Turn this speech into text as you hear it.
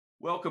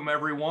Welcome,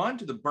 everyone,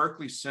 to the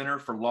Berkeley Center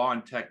for Law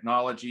and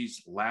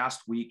Technology's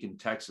Last Week in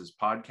Texas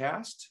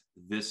podcast.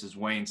 This is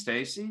Wayne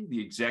Stacy,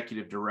 the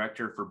Executive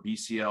Director for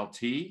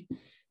BCLT,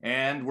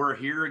 and we're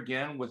here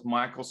again with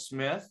Michael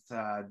Smith,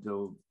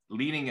 the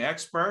leading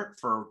expert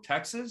for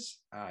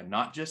Texas,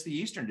 not just the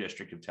Eastern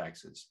District of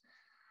Texas.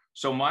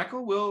 So,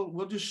 Michael,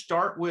 we'll just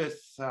start with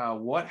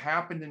what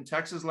happened in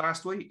Texas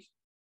last week.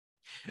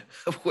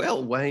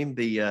 Well, Wayne,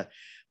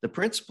 the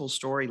principal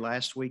story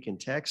last week in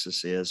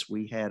Texas is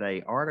we had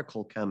an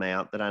article come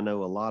out that I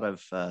know a lot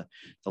of the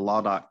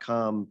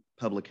law.com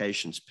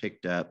publications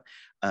picked up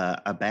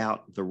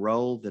about the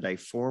role that a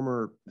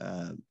former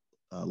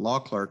law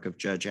clerk of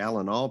Judge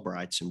Alan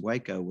Albright's in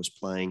Waco was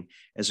playing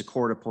as a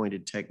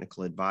court-appointed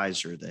technical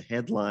advisor. The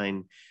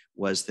headline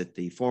was that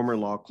the former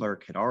law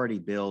clerk had already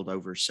billed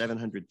over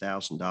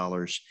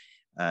 $700,000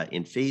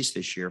 in fees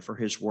this year for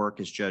his work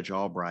as Judge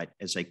Albright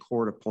as a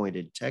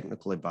court-appointed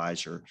technical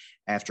advisor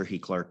after he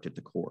clerked at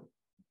the court.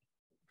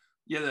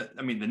 Yeah,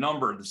 the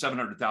number, the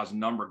 700,000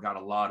 number, got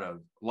a lot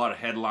of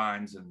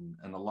headlines and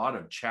a lot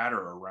of chatter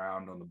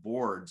around on the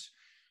boards,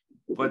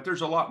 but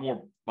there's a lot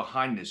more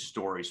behind this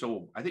story.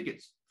 So I think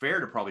it's fair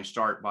to probably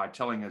start by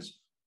telling us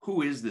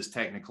who is this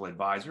technical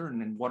advisor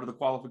and then what are the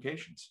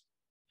qualifications?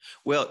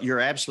 Well,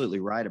 you're absolutely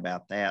right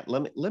about that.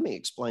 Let me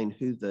explain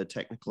who the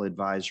technical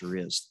advisor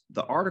is.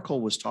 The article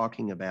was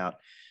talking about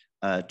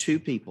two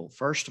people.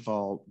 First of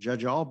all,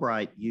 Judge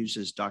Albright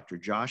uses Dr.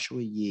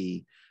 Joshua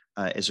Yee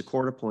as a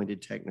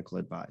court-appointed technical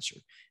advisor.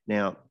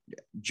 Now,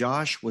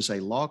 Josh was a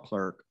law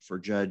clerk for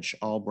Judge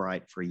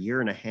Albright for a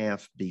year and a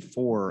half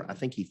before, I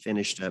think he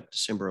finished up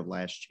December of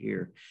last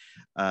year.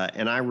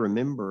 And I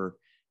remember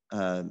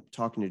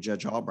talking to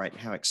Judge Albright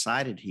and how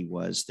excited he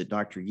was that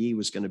Dr. Yee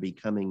was going to be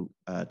coming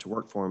to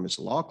work for him as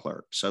a law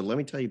clerk. So let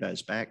me tell you about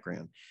his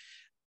background.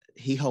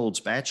 He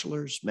holds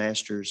bachelor's,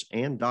 master's,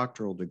 and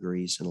doctoral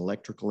degrees in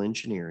electrical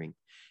engineering,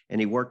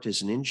 and he worked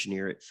as an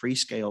engineer at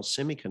Freescale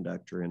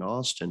Semiconductor in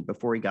Austin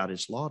before he got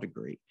his law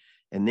degree.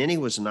 And then he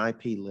was an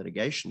IP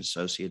litigation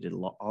associate at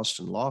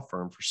Austin law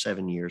firm for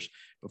 7 years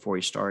before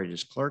he started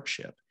his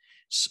clerkship.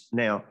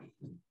 Now,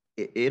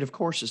 it, of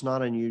course, is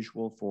not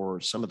unusual for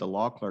some of the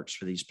law clerks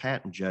for these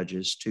patent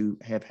judges to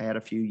have had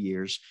a few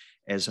years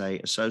as an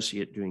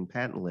associate doing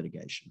patent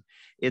litigation.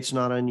 It's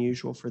not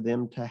unusual for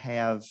them to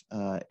have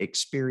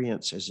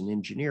experience as an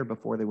engineer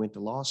before they went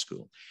to law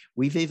school.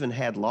 We've even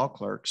had law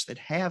clerks that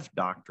have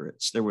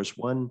doctorates. There was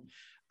one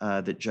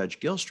that Judge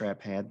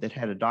Gilstrap had that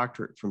had a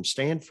doctorate from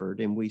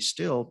Stanford, and we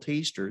still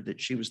teased her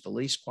that she was the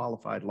least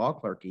qualified law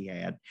clerk he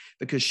had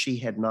because she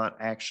had not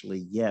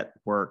actually yet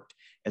worked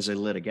as a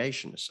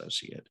litigation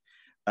associate.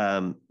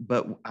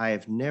 But I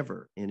have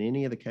never, in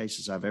any of the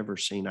cases I've ever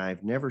seen, I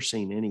have never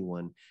seen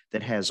anyone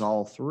that has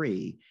all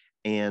three.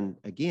 And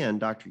again,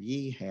 Dr.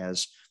 Yee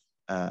has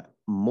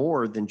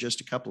more than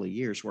just a couple of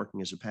years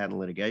working as a patent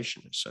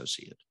litigation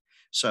associate.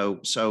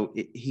 So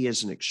he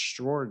is an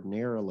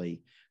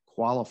extraordinarily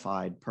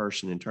qualified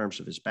person in terms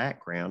of his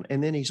background.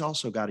 And then he's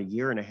also got a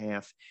year and a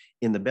half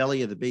in the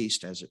belly of the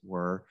beast, as it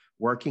were,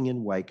 working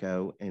in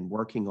Waco and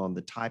working on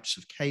the types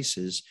of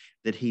cases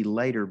that he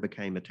later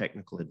became a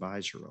technical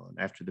advisor on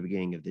after the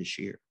beginning of this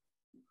year.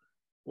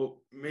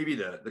 Well, maybe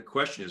the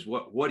question is,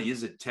 what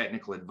is a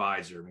technical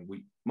advisor? I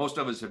mean, most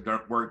of us have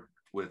worked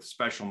with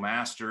special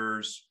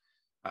masters,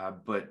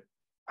 but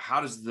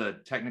how does the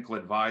technical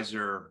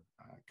advisor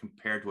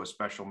compare to a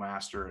special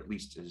master, at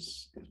least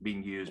as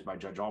being used by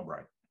Judge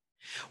Albright?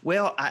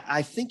 Well,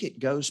 I think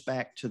it goes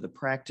back to the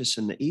practice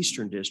in the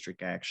Eastern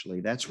District, actually.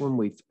 That's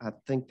when I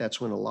think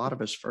that's when a lot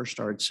of us first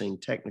started seeing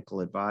technical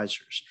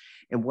advisors.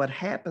 And what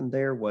happened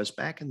there was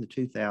back in the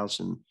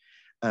 2000s,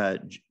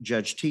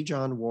 Judge T.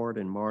 John Ward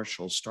and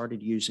Marshall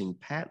started using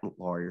patent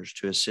lawyers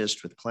to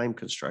assist with claim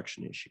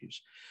construction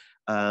issues.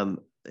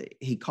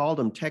 He called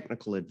them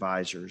technical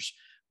advisors,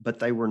 but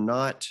they're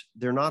not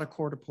a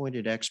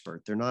court-appointed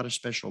expert. They're not a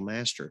special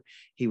master.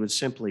 He would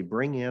simply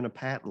bring in a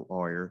patent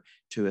lawyer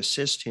to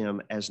assist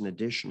him as an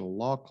additional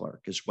law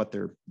clerk, is what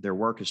their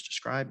work is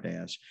described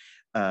as.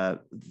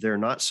 They're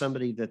not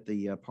somebody that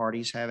the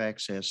parties have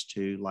access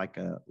to like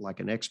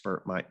an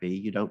expert might be.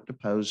 You don't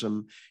depose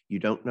them. You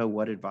don't know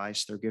what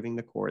advice they're giving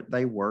the court.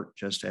 They work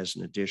just as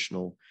an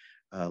additional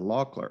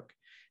law clerk.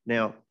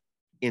 Now,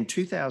 in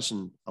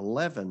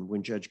 2011,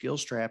 when Judge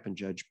Gilstrap and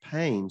Judge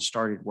Payne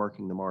started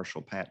working the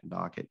Marshall patent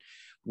docket,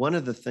 one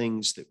of the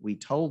things that we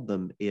told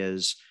them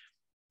is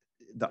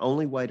the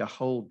only way to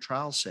hold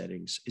trial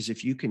settings is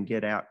if you can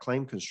get out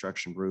claim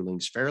construction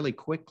rulings fairly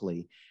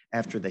quickly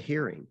after the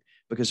hearing.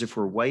 Because if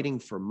we're waiting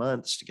for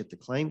months to get the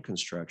claim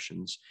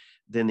constructions,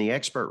 then the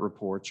expert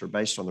reports are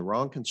based on the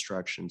wrong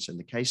constructions and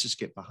the cases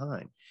get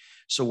behind.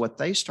 So what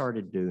they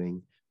started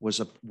doing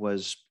was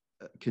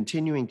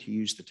continuing to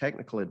use the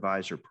technical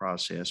advisor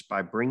process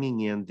by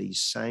bringing in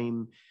these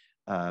same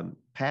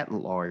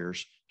patent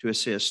lawyers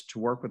to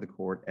work with the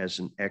court as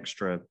an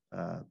extra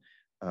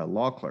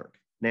law clerk.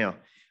 Now,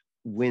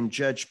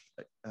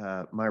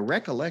 my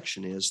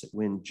recollection is that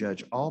when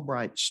Judge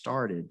Albright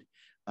started,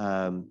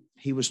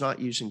 he was not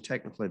using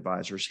technical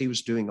advisors. He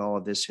was doing all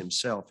of this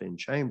himself in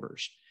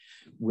chambers.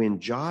 When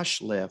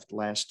Josh left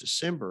last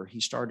December, he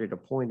started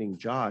appointing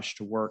Josh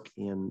to work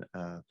in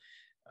a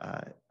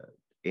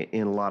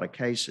lot of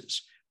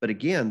cases. But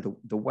again,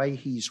 the way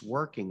he's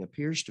working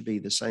appears to be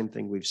the same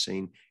thing we've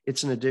seen.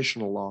 It's an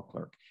additional law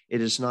clerk. It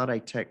is not a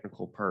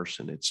technical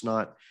person. It's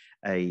not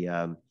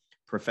a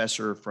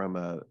professor from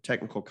a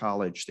technical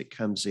college that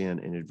comes in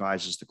and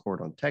advises the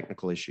court on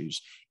technical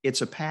issues.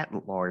 It's a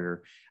patent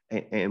lawyer.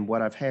 And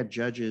what I've had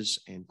judges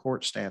and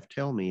court staff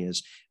tell me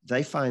is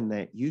they find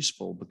that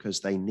useful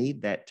because they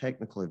need that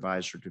technical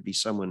advisor to be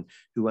someone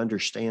who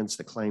understands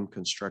the claim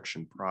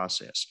construction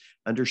process,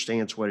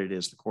 understands what it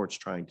is the court's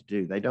trying to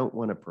do. They don't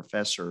want a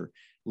professor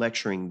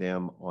lecturing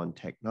them on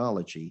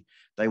technology.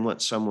 They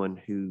want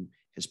someone who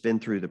has been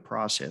through the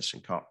process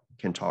and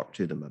can talk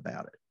to them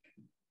about it.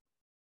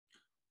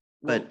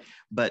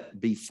 But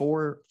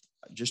before,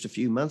 just a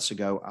few months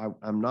ago,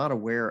 I'm not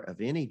aware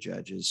of any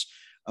judges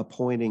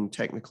appointing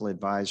technical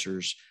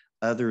advisors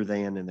other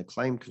than in the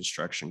claim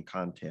construction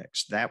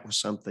context. That was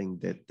something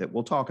that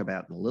we'll talk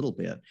about in a little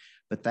bit,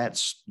 but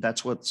that's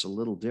what's a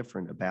little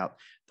different about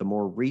the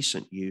more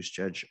recent use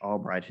Judge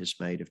Albright has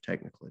made of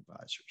technical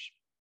advisors.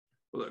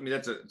 Well, I mean,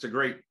 it's a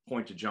great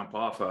point to jump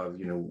off of.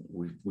 You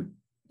know,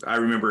 I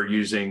remember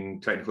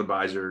using technical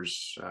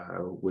advisors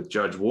with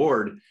Judge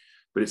Ward,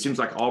 but it seems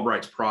like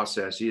Albright's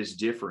process is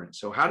different.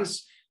 So how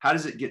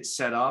does it get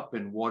set up,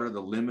 and what are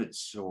the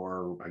limits,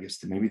 or I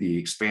guess maybe the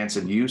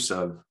expansive use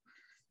of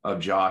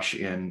Josh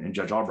in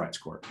Judge Albright's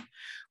court?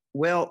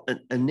 Well,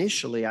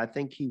 initially, I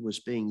think he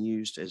was being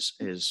used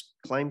as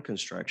claim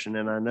construction.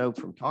 And I know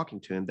from talking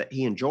to him that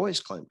he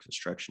enjoys claim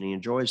construction. He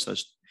enjoys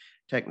those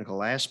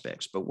technical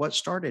aspects. But what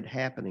started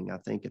happening, I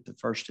think, at the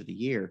first of the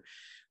year,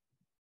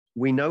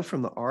 we know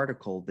from the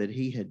article that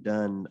he had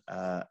done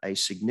a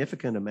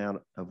significant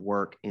amount of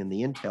work in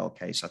the Intel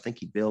case. I think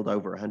he billed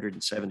over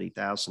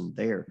 $170,000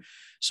 there.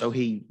 So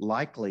he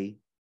likely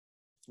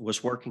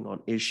was working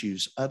on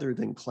issues other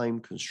than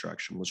claim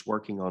construction, was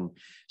working on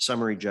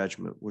summary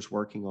judgment, was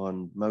working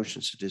on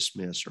motions to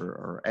dismiss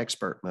or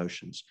expert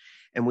motions.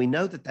 And we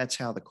know that that's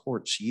how the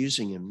court's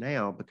using him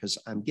now, because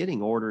I'm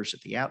getting orders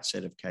at the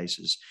outset of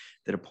cases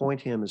that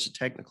appoint him as a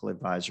technical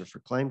advisor for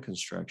claim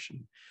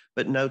construction,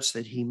 but notes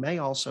that he may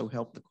also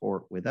help the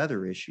court with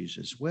other issues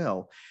as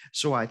well.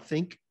 So I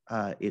think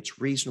it's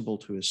reasonable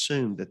to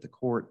assume that the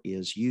court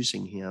is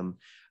using him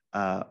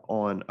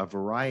on a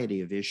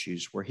variety of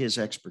issues where his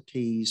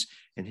expertise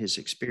and his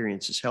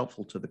experience is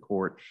helpful to the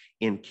court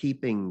in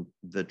keeping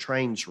the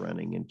trains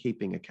running and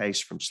keeping a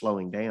case from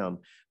slowing down,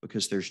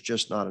 because there's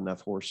just not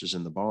enough horses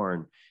in the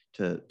barn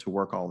to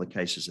work all the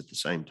cases at the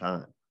same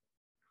time.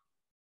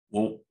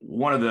 Well,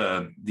 one of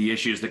the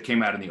issues that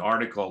came out in the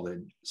article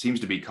that seems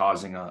to be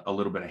causing a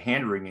little bit of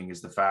hand-wringing is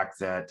the fact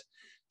that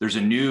there's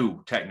a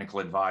new technical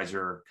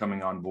advisor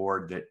coming on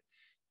board that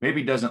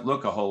maybe doesn't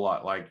look a whole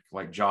lot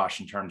like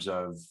Josh in terms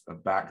of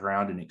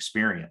background and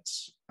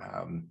experience.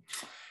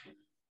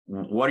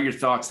 What are your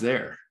thoughts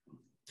there?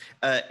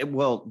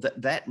 Well,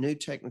 that new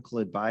technical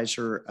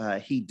advisor,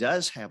 he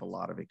does have a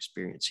lot of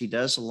experience. He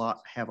does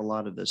have a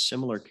lot of the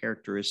similar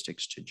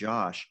characteristics to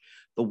Josh.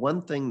 The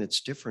one thing that's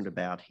different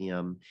about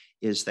him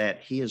is that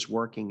he is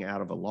working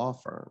out of a law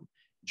firm.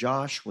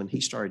 Josh, when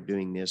he started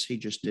doing this, he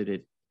just did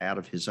it out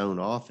of his own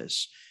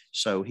office.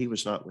 So he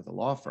was not with a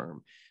law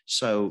firm.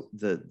 So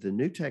the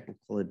new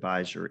technical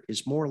advisor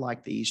is more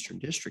like the Eastern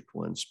District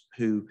ones,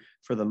 who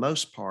for the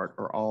most part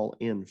are all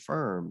in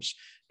firms.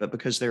 But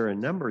because there are a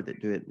number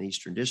that do it in the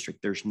Eastern District,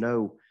 there's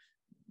no,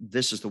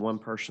 this is the one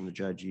person the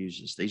judge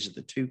uses. These are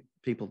the two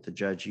people the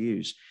judge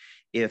use.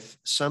 If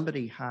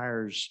somebody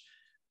hires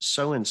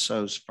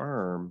so-and-so's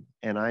firm,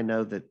 and I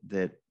know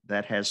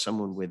that has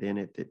someone within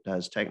it that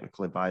does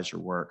technical advisor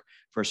work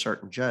for a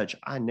certain judge,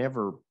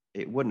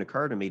 it wouldn't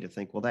occur to me to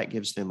think, well, that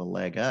gives them a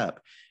leg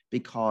up,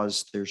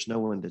 because there's no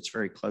one that's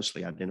very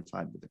closely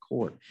identified with the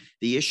court.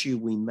 The issue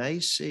we may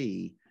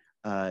see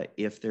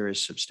if there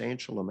is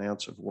substantial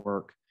amounts of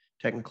work,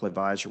 technical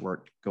advisor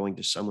work going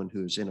to someone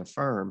who is in a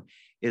firm,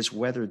 is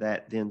whether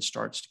that then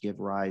starts to give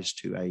rise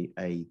to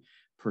a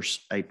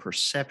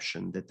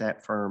perception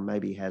that firm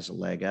maybe has a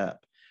leg up.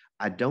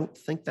 I don't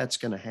think that's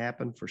going to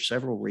happen for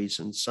several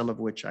reasons, some of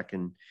which I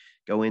can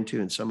go into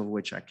and some of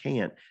which I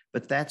can't,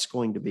 but that's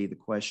going to be the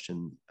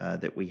question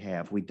that we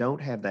have. We don't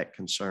have that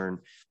concern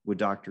with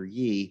Dr.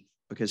 Yee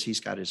because he's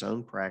got his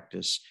own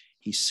practice.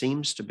 He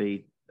seems to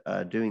be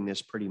doing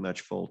this pretty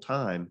much full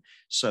time.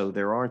 So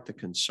there aren't the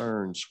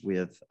concerns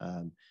with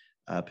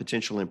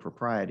potential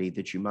impropriety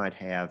that you might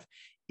have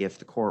if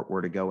the court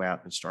were to go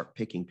out and start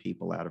picking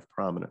people out of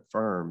prominent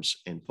firms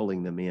and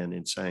pulling them in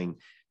and saying,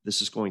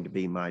 this is going to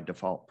be my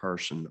default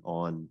person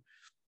on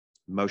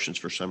motions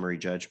for summary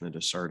judgment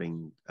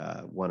asserting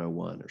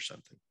 101 or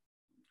something.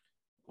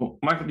 Well,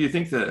 Michael, do you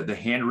think the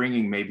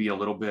hand-wringing may be a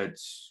little bit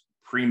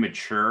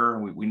premature?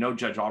 We know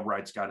Judge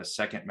Albright's got a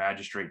second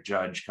magistrate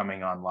judge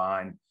coming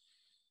online.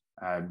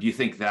 Do you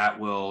think that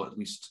will at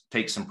least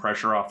take some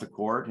pressure off the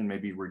court and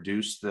maybe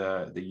reduce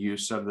the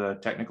use of the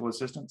technical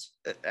assistants?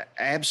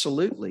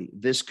 Absolutely.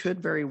 This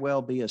could very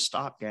well be a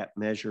stopgap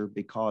measure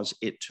because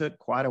it took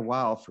quite a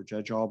while for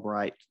Judge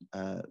Albright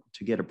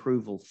to get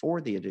approval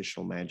for the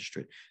additional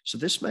magistrate. So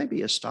this may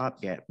be a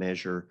stopgap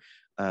measure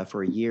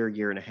for a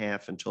year and a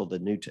half until the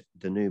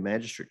new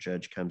magistrate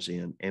judge comes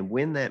in. And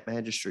when that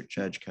magistrate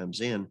judge comes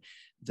in,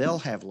 they'll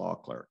have law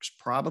clerks,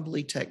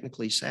 probably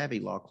technically savvy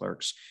law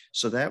clerks.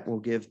 So that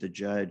will give the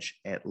judge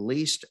at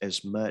least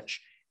as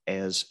much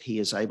as he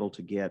is able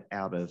to get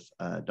out of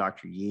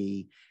Dr.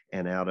 Yee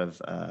and out of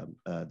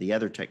the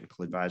other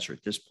technical advisor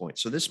at this point.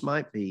 So this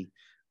might be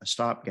a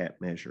stopgap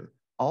measure.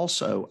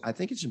 Also, I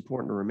think it's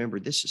important to remember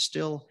this is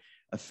still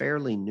a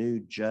fairly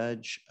new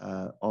judge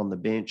on the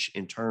bench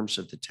in terms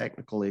of the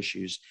technical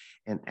issues.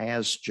 And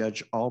as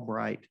Judge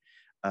Albright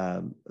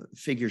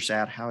figures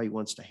out how he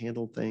wants to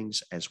handle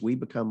things, as we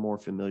become more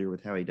familiar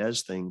with how he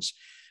does things,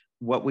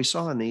 what we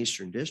saw in the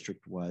Eastern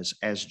District was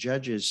as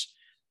judges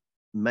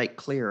make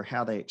clear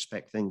how they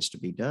expect things to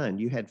be done,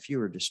 you had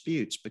fewer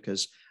disputes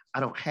because I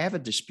don't have a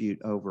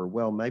dispute over,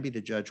 well, maybe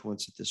the judge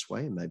wants it this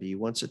way and maybe he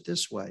wants it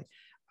this way.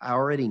 I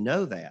already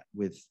know that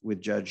with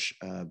Judge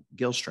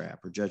Gilstrap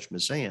or Judge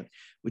Mazant.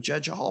 With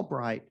Judge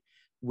Albright,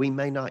 we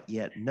may not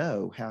yet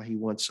know how he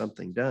wants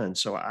something done.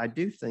 So I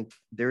do think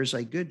there's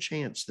a good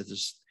chance that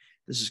this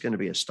is going to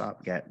be a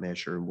stopgap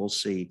measure, and we'll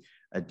see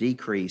a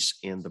decrease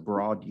in the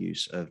broad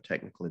use of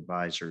technical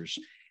advisors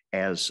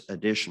as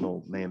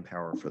additional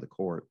manpower for the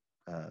court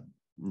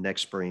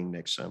next spring,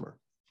 next summer.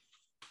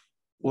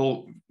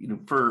 Well,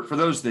 for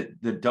those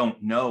that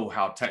don't know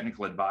how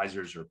technical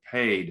advisors are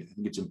paid, I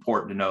think it's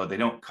important to know they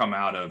don't come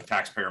out of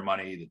taxpayer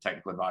money. The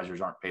technical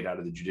advisors aren't paid out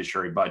of the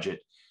judiciary budget.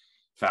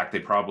 In fact, they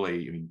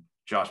probably,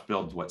 Josh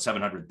billed what,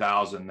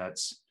 $700,000.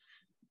 That's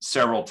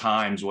several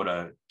times what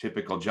a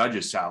typical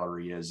judge's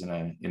salary is in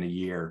a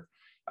year.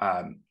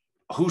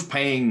 Who's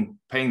paying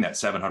that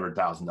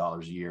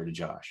 $700,000 a year to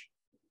Josh?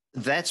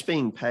 That's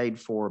being paid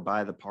for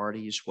by the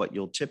parties. What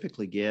you'll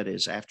typically get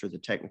is after the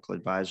technical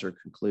advisor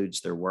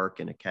concludes their work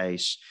in a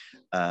case,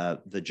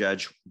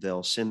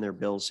 they'll send their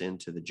bills in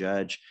to the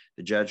judge.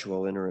 The judge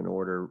will enter an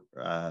order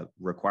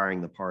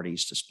requiring the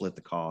parties to split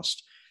the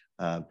cost.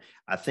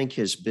 I think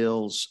his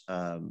bills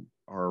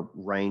are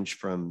range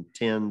from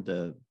 $10,000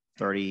 to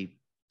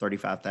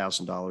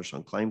 $35,000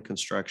 on claim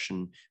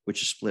construction,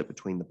 which is split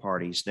between the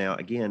parties. Now,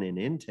 again, in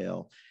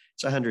Intel,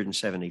 it's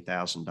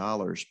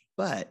 $170,000,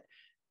 but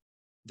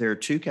there are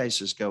two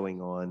cases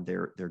going on.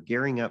 They're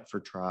gearing up for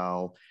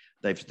trial.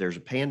 There's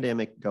a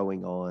pandemic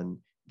going on.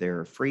 There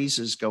are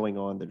freezes going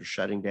on that are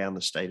shutting down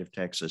the state of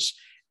Texas,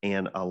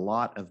 and a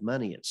lot of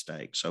money at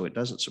stake. So it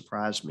doesn't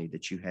surprise me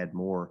that you had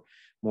more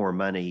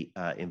money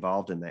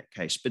involved in that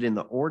case. But in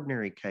the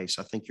ordinary case,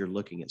 I think you're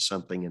looking at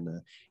something in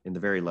the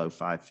very low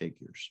five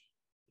figures.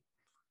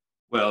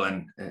 Well,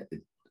 and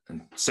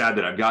sad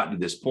that I've gotten to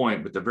this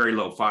point, but the very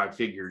low five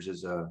figures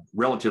is a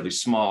relatively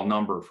small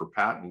number for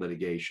patent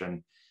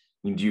litigation.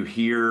 Do you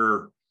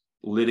hear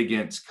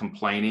litigants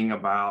complaining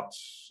about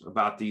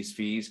these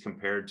fees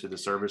compared to the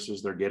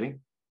services they're getting?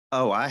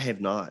 Oh, I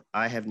have not.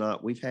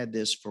 We've had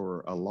this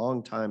for a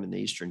long time in the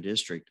Eastern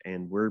District,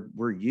 and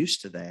we're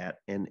used to that.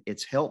 And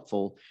it's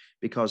helpful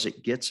because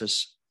it gets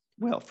us,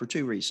 well, for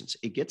two reasons.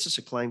 It gets us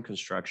a claim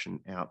construction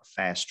out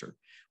faster,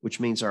 which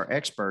means our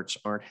experts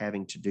aren't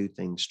having to do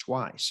things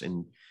twice.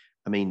 And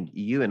I mean,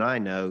 you and I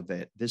know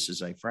that this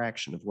is a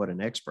fraction of what an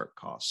expert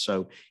costs.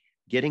 So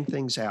getting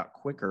things out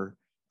quicker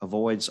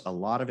avoids a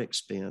lot of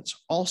expense.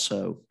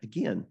 Also,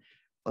 again,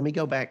 let me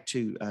go back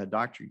to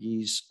Dr.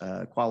 Yee's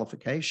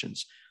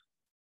qualifications.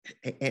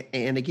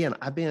 And again,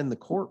 I've been in the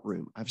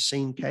courtroom. I've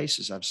seen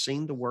cases. I've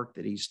seen the work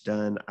that he's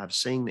done. I've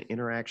seen the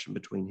interaction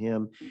between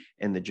him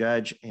and the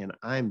judge. And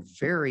I'm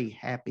very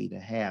happy to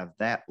have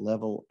that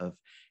level of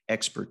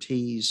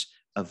expertise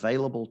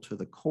available to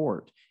the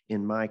court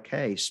in my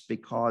case,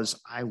 because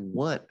I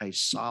want a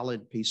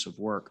solid piece of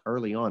work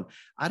early on.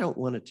 I don't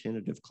want a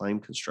tentative claim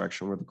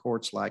construction where the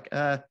court's like,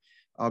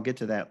 I'll get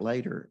to that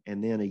later.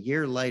 And then a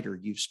year later,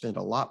 you've spent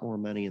a lot more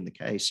money in the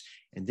case.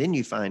 And then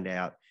you find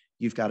out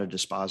you've got a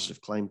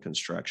dispositive claim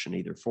construction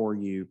either for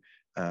you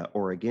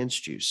or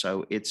against you.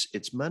 So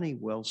it's money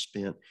well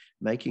spent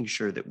making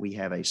sure that we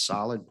have a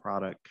solid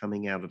product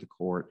coming out of the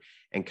court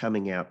and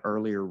coming out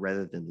earlier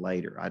rather than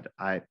later.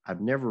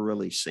 I've never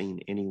really seen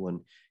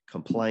anyone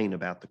complain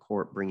about the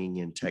court bringing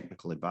in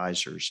technical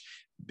advisors,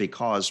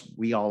 because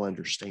we all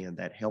understand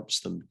that helps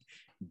them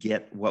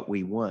get what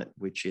we want,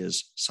 which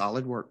is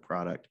solid work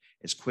product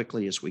as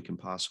quickly as we can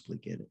possibly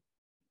get it.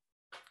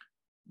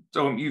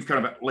 So you've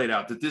kind of laid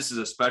out that this is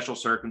a special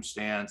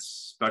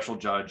circumstance, special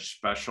judge,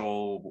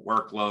 special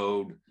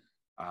workload,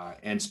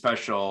 and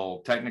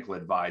special technical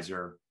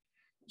advisor.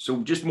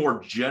 So just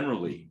more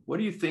generally, what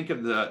do you think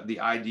of the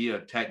idea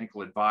of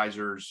technical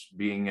advisors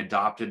being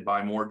adopted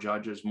by more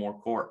judges, more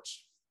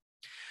courts?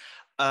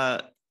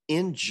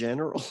 In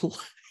general,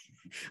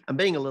 I'm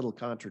being a little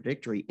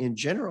contradictory. In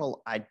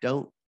general, I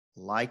don't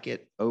like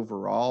it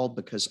overall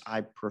because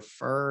I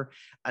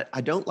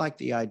don't like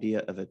the idea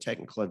of a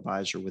technical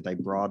advisor with a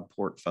broad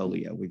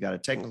portfolio. We've got a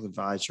technical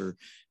advisor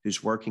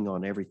who's working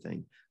on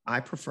everything. I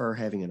prefer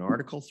having an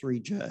Article III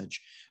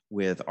judge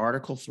with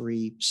Article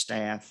III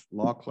staff,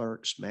 law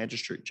clerks,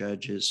 magistrate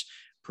judges,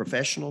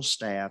 professional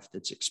staff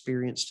that's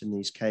experienced in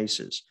these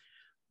cases.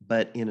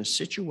 But in a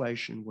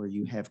situation where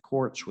you have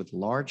courts with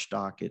large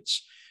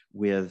dockets,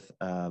 with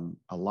a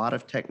lot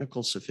of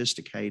technical,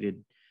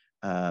 sophisticated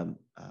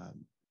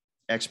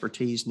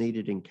expertise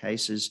needed in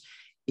cases,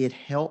 it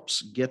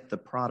helps get the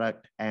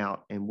product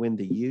out. And when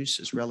the use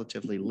is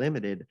relatively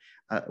limited,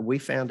 we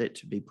found it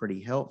to be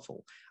pretty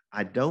helpful.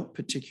 I don't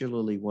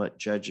particularly want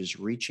judges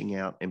reaching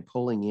out and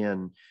pulling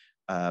in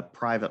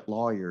private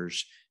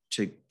lawyers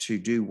to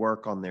do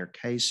work on their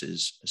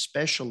cases,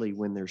 especially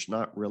when there's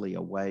not really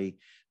a way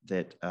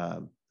that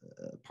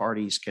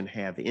parties can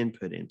have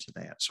input into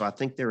that. So I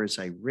think there is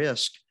a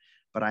risk,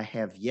 but I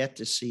have yet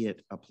to see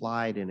it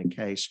applied in a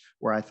case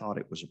where I thought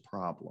it was a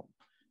problem.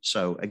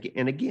 So,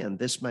 again,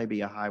 this may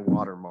be a high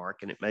water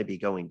mark and it may be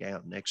going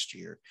down next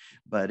year,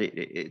 but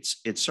it's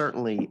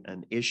certainly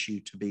an issue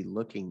to be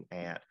looking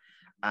at.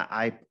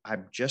 I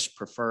just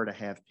prefer to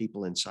have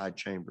people inside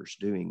chambers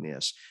doing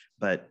this,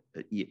 but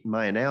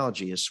my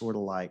analogy is sort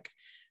of like,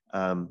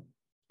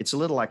 it's a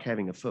little like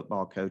having a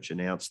football coach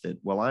announce that,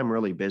 well, I'm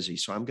really busy,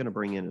 so I'm going to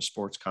bring in a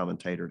sports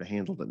commentator to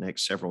handle the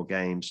next several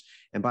games.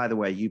 And by the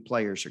way, you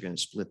players are going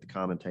to split the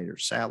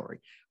commentator's salary.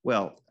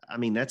 Well, I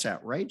mean, that's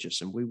outrageous.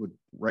 And we would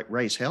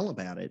raise hell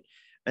about it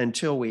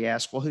until we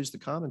ask, well, who's the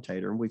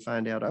commentator? And we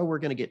find out, oh, we're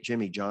going to get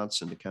Jimmy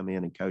Johnson to come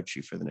in and coach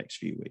you for the next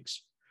few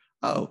weeks.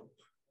 Oh,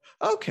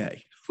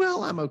 okay.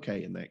 Well, I'm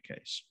okay in that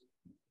case.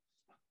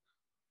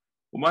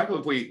 Well, Michael,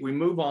 if we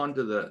move on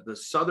to the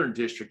Southern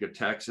District of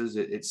Texas,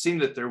 it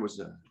seemed that there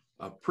was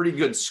a pretty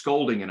good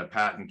scolding in a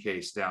patent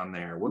case down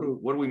there. What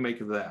do we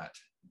make of that?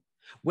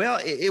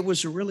 Well, it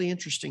was a really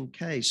interesting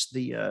case.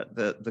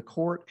 The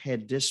court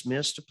had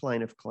dismissed a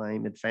plaintiff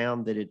claim and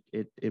found that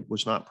it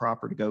was not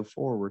proper to go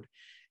forward.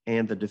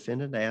 And the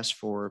defendant asked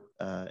for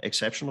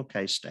exceptional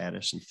case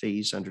status and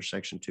fees under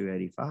Section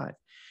 285.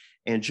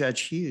 And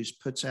Judge Hughes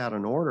puts out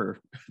an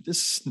order.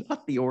 This is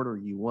not the order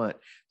you want.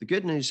 The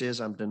good news is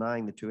I'm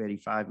denying the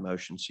 285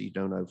 motion, so you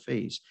don't owe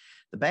fees.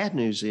 The bad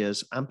news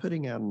is I'm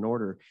putting out an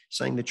order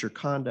saying that your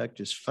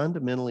conduct is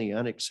fundamentally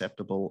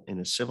unacceptable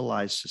in a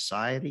civilized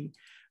society,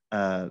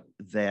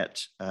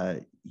 that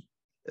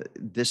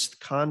this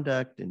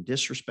conduct and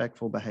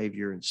disrespectful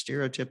behavior and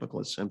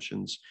stereotypical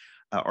assumptions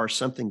are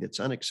something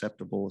that's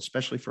unacceptable,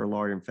 especially for a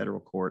lawyer in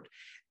federal court,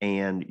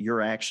 and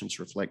your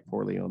actions reflect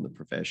poorly on the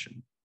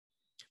profession.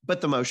 But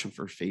the motion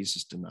for fees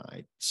is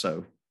denied.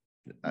 So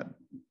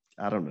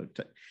I don't know.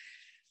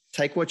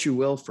 Take what you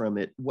will from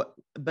it.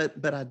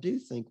 But I do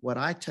think what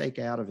I take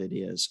out of it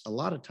is a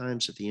lot of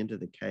times at the end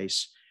of the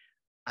case,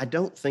 I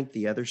don't think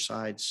the other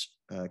side's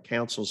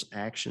counsel's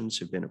actions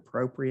have been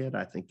appropriate.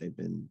 I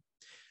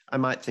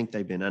might think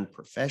they've been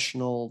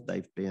unprofessional.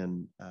 They've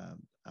been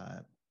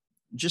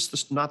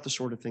just not the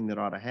sort of thing that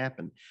ought to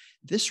happen.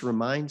 This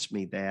reminds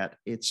me that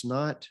it's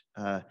not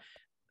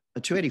a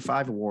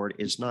 285 award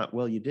is not,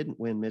 well, you didn't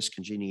win Miss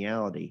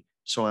Congeniality,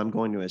 so I'm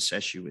going to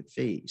assess you with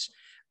fees.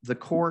 The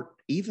court,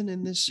 even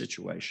in this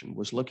situation,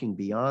 was looking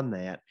beyond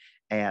that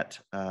at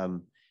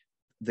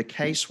the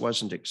case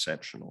wasn't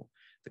exceptional.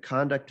 The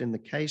conduct in the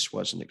case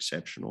wasn't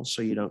exceptional,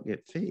 so you don't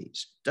get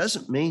fees.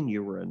 Doesn't mean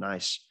you were a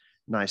nice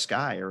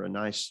guy or a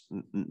nice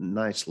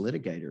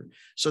litigator.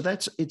 So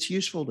it's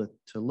useful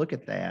to look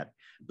at that,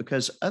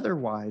 because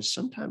otherwise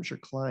sometimes your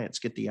clients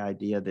get the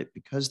idea that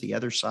because the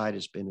other side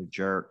has been a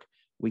jerk,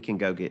 we can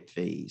go get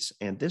fees.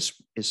 And this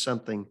is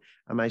something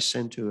I may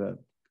send to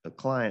a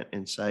client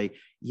and say,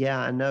 yeah,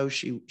 I know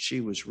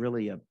she was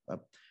really a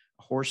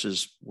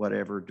horse's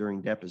whatever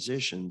during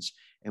depositions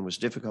and was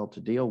difficult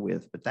to deal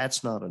with, but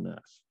that's not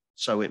enough.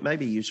 So it may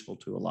be useful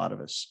to a lot of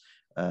us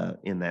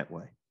in that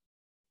way.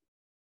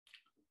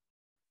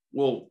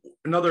 Well,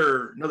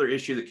 another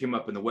issue that came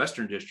up in the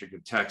Western District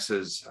of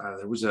Texas,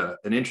 there was an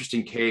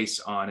interesting case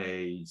on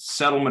a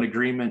settlement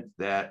agreement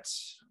that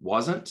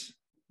wasn't.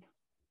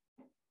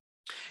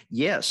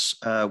 Yes,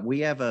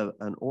 we have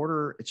an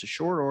order. It's a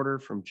short order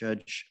from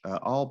Judge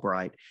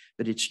Albright,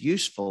 but it's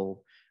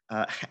useful.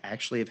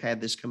 Actually, I've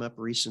had this come up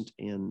recent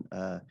in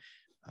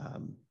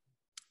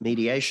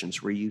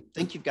mediations where you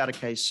think you've got a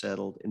case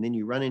settled and then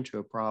you run into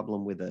a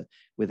problem with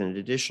an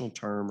additional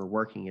term or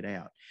working it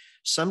out.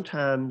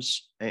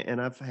 Sometimes,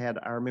 and I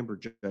remember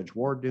Judge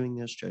Ward doing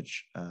this,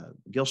 Judge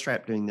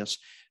Gilstrap doing this,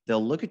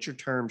 they'll look at your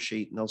term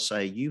sheet and they'll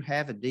say, you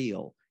have a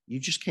deal. You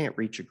just can't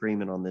reach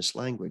agreement on this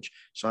language.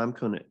 So I'm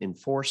going to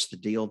enforce the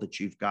deal that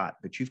you've got,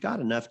 but you've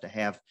got enough to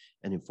have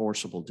an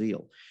enforceable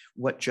deal.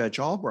 What Judge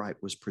Albright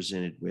was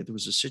presented with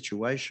was a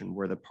situation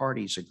where the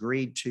parties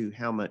agreed to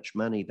how much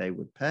money they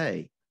would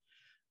pay,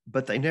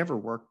 but they never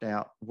worked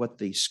out what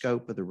the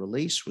scope of the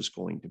release was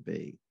going to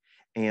be.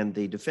 And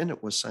the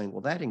defendant was saying,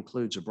 well, that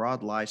includes a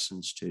broad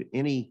license to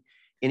any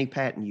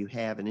patent you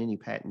have and any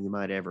patent you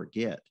might ever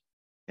get.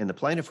 And the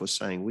plaintiff was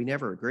saying, we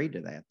never agreed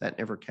to that. That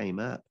never came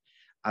up.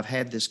 I've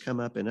had this come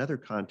up in other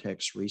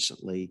contexts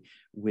recently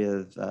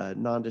with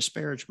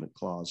non-disparagement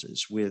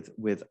clauses,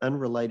 with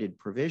unrelated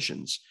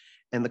provisions.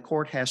 And the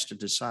court has to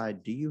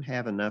decide, do you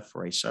have enough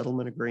for a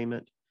settlement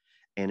agreement?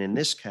 And in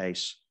this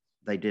case,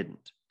 they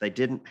didn't. They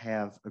didn't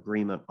have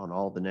agreement on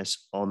all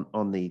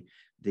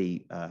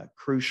the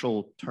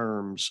crucial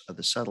terms of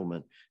the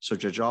settlement. So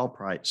Judge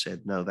Albright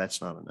said, no,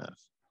 that's not enough.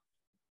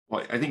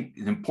 Well, I think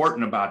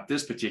important about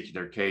this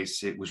particular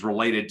case, it was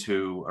related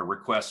to a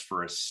request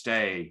for a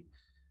stay.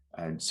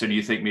 And so do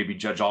you think maybe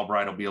Judge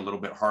Albright will be a little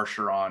bit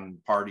harsher on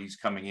parties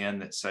coming in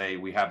that say,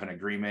 we have an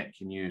agreement,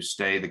 can you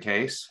stay the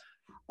case?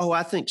 Oh,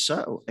 I think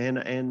so.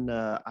 And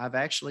I've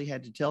actually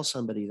had to tell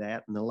somebody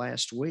that in the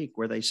last week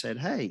where they said,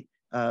 hey,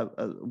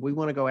 we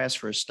want to go ask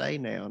for a stay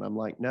now. And I'm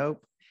like,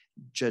 nope.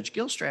 Judge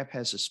Gilstrap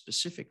has a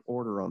specific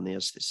order on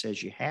this that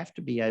says you have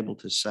to be able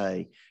to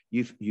say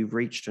you've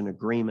reached an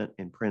agreement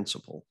in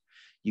principle.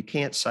 You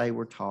can't say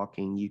we're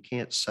talking. You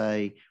can't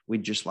say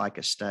we'd just like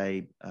a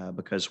stay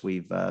because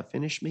we've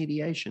finished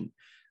mediation.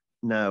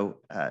 No,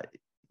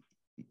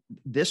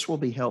 this will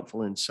be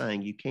helpful in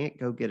saying you can't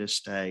go get a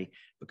stay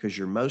because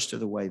you're most of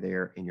the way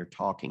there and you're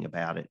talking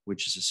about it,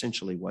 which is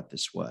essentially what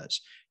this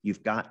was.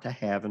 You've got to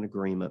have an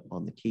agreement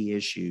on the key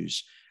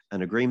issues.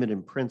 An agreement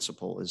in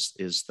principle is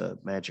the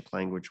magic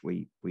language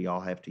we all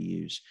have to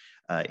use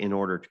in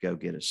order to go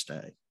get a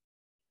stay.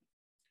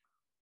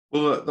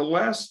 Well, the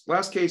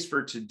last case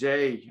for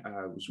today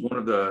was one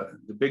of the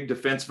big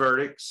defense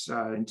verdicts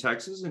in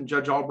Texas, and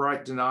Judge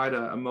Albright denied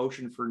a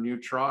motion for new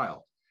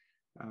trial.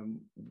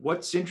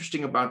 What's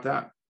interesting about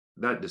that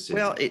decision?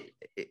 Well,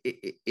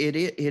 it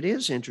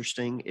is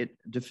interesting.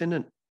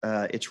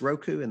 It's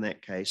Roku in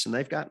that case, and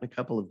they've gotten a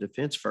couple of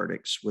defense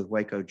verdicts with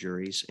Waco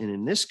juries. And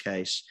in this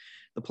case,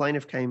 the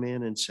plaintiff came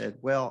in and said,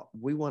 well,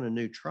 we want a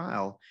new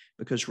trial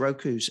because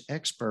Roku's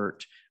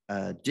expert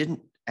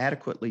didn't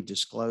adequately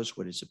disclose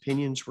what his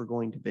opinions were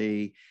going to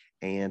be,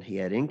 and he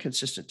had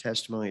inconsistent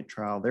testimony at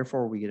trial.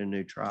 Therefore, we get a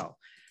new trial.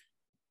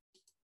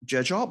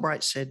 Judge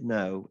Albright said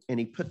no, and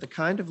he put the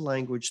kind of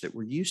language that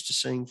we're used to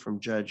seeing from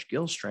Judge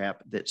Gilstrap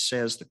that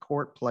says the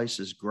court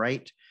places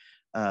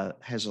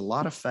has a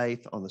lot of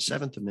faith on the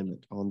Seventh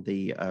Amendment, on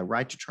the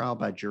right to trial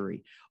by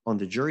jury, on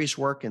the jury's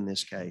work in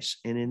this case.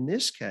 And in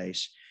this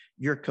case,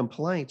 your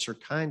complaints are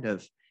kind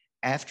of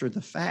after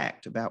the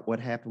fact about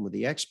what happened with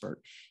the expert.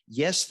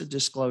 Yes, the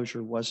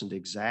disclosure wasn't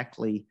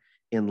exactly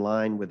in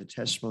line with the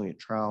testimony at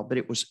trial,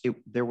 but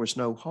there was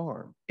no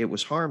harm. It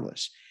was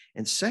harmless.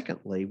 And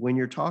secondly, when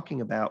you're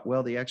talking about,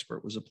 well, the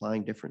expert was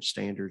applying different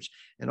standards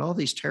and all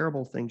these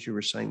terrible things you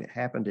were saying that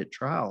happened at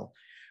trial,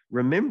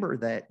 remember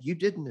that you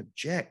didn't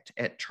object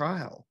at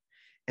trial.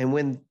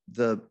 And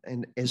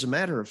and as a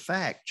matter of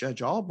fact,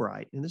 Judge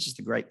Albright, and this is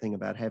the great thing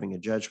about having a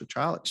judge with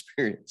trial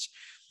experience,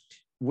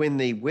 when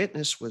the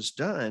witness was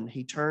done,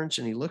 he turns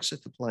and he looks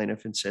at the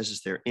plaintiff and says,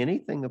 is there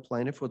anything the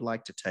plaintiff would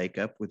like to take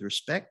up with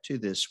respect to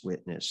this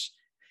witness?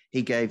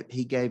 He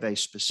gave a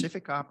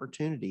specific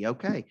opportunity.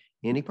 Okay,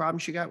 any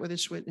problems you got with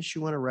this witness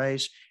you want to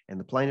raise? And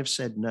the plaintiff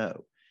said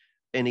no.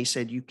 And he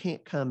said, you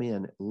can't come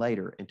in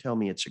later and tell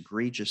me it's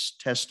egregious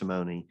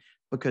testimony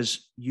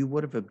because you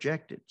would have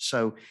objected.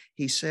 So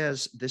he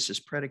says this is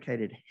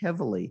predicated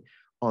heavily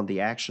on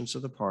the actions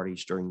of the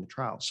parties during the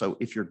trial. So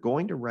if you're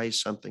going to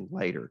raise something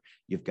later,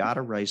 you've got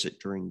to raise it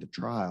during the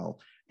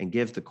trial and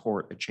give the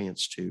court a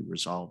chance to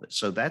resolve it.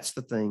 So that's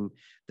the thing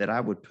that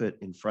I would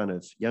put in front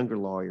of younger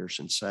lawyers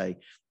and say,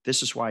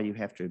 this is why you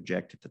have to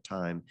object at the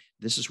time.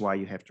 This is why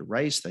you have to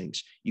raise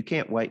things. You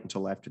can't wait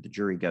until after the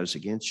jury goes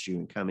against you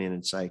and come in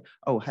and say,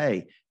 oh,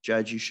 hey,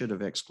 judge, you should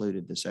have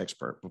excluded this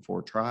expert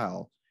before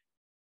trial.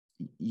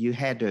 You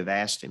had to have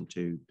asked him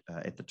to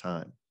at the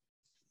time.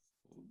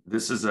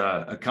 This is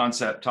a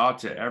concept taught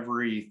to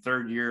every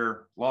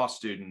third-year law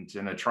student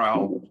in a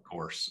trial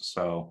course.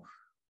 So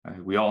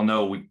we all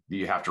know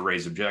you have to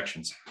raise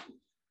objections.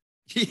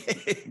 Yeah,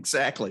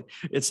 exactly.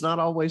 It's not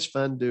always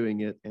fun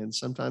doing it, and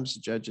sometimes the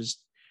judges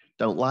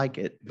don't like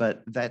it.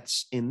 But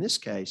that's, in this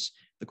case,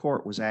 the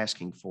court was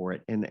asking for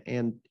it. And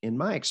in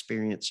my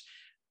experience,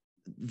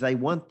 they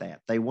want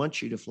that. They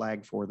want you to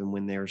flag for them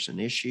when there's an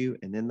issue,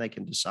 and then they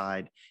can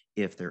decide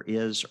if there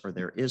is or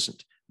there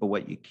isn't. But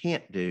what you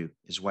can't do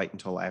is wait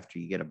until after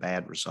you get a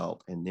bad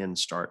result and then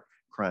start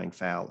crying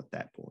foul at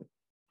that point.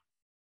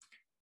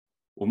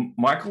 Well,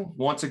 Michael,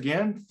 once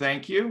again,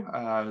 thank you.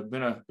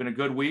 Been a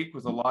good week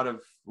with a lot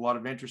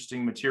of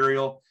interesting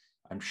material.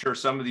 I'm sure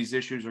some of these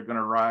issues are going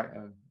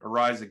to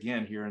arise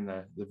again here in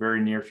the very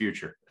near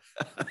future.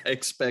 I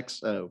expect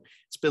so.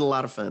 It's been a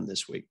lot of fun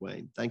this week,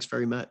 Wayne. Thanks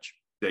very much.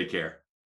 Take care.